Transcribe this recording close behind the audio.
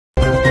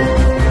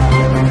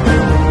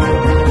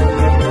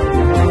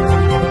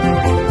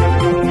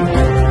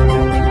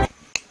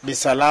Bi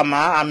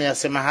Salama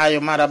ameyasema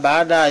hayo mara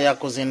baada ya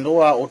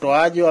kuzindua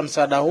utoaji wa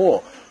msaada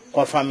huo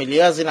kwa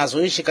familia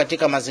zinazoishi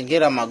katika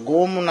mazingira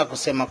magumu, na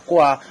kusema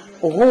kuwa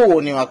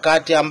huu ni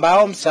wakati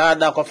ambao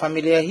msaada kwa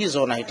familia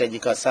hizo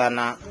unahitajika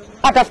sana.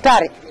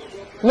 Ataftari,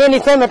 mimi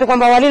niseme tu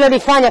kwamba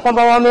walilolifanya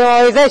kwamba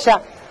wamewawezesha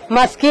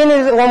maskini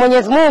wa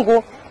Mwenyezi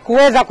Mungu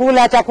kuweza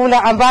kula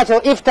chakula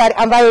ambacho iftar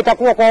ambayo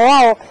itakuwa kwa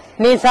wao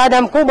ni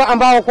msaada mkubwa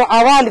ambao kwa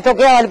awali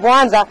tokea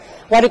walipoanza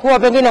walikuwa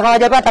pengine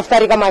hawajapata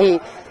iftari kama hii.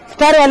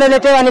 Iftari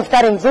walioletewa ni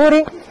iftari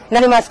nzuri na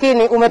ni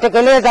maskini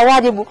umetekeleza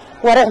wajibu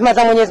wa rehema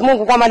za Mwenyezi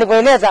Mungu kama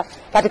alivyoeleza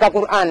katika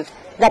Qur'an.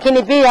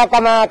 Lakini pia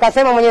kama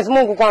akasema Mwenyezi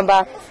Mungu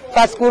kwamba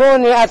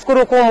faskuruni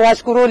askurukum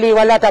washkuruli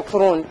wala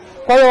takfurun.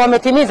 Kwa hiyo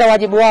wametimiza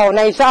wajibu wao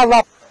na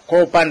inshallah.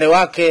 Kwa upande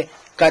wake,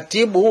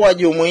 katibu wa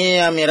jumuiya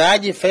ya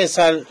Miraji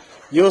Faisal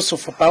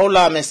Yusuf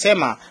Paula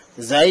amesema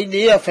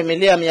zaidi ya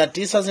familia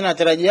 900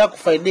 zinatarajia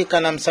kufaidika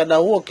na msaada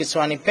huo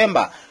kisiwani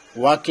Pemba,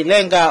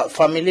 wakilenga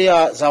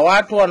familia za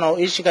watu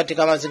wanaoishi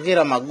katika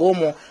mazingira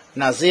magumu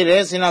na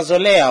zile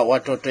zinazolea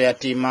watoto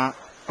yatima.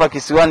 Kwa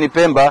kisiwani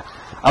Pemba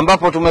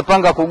ambapo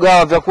tumepanga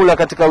kugawa vyakula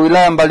katika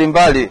wilaya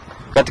mbalimbali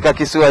katika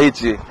kisiwa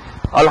hichi.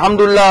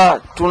 Alhamdulillah,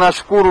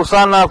 tunashukuru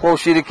sana kwa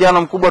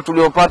ushirikiano mkubwa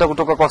tuliopata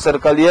kutoka kwa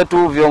serikali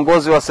yetu,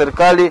 viongozi wa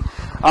serikali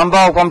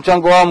ambao kwa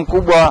mchango wao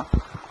mkubwa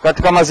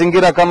katika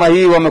mazingira kama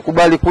hii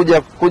wamekubali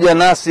kuja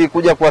nasi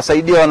kuja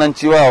kuwasaidia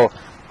wananchi wao.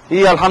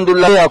 Hii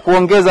alhamdulillah ya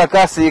kuongeza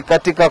kasi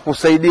katika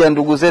kusaidia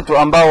ndugu zetu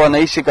ambao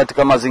wanaishi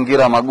katika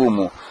mazingira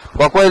magumu.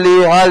 Kwa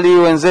kweli hali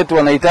wenzetu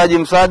wanahitaji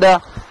msaada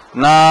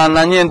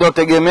na nyie ndio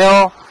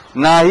tegemeo,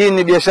 na hii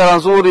ni biashara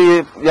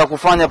nzuri ya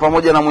kufanya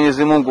pamoja na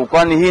Mwenyezi Mungu,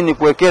 kwani hii ni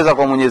kuwekeza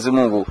kwa Mwenyezi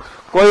Mungu.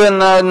 Kwa hiyo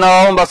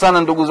nawaomba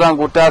sana ndugu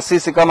zangu,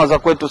 taasisi kama za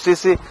kwetu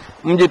sisi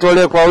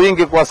mjitolee kwa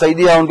wingi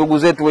kuwasaidia ndugu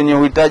zetu wenye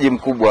uhitaji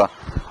mkubwa.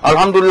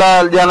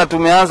 Alhamdulillah, jana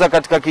tumeanza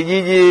katika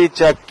kijiji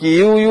cha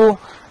Kiyuyu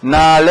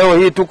na leo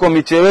hii tuko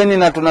Micheweni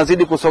na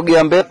tunazidi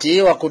kusogea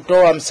mbele. Wa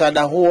kutoa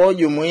msaada huo,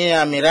 jumuiya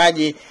ya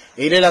Miraji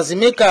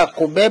ililazimika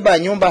kubeba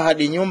nyumba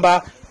hadi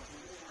nyumba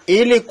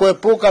ili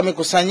kuepuka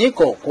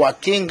mikusanyiko kwa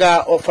kinga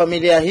wa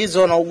familia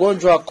hizo na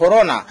ugonjwa wa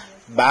corona.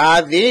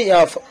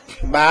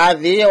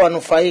 Baadhi ya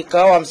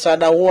wanufaika wa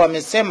msaada huo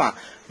wamesema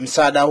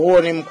msaada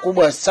huo ni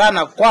mkubwa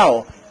sana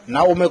kwao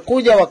na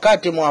umekuja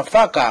wakati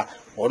mwafaka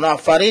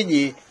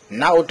unawafariji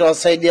na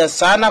utawasaidia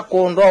sana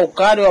kuondoa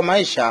ukali wa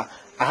maisha,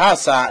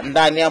 hasa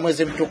ndani ya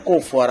mwezi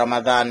mtukufu wa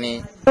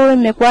Ramadhani.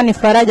 Imekuwa ni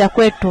faraja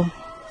kwetu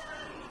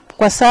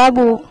kwa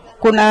sababu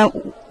kuna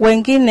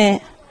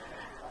wengine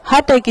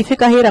hata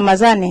ikifika hii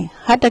Ramadhani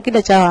hata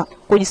kile cha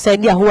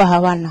kujisaidia huwa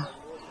hawana.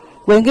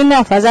 Wengine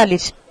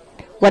afadhali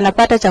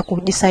wanapata cha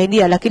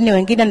kujisaidia, lakini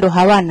wengine ndo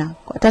hawana.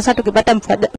 Sasa tukipata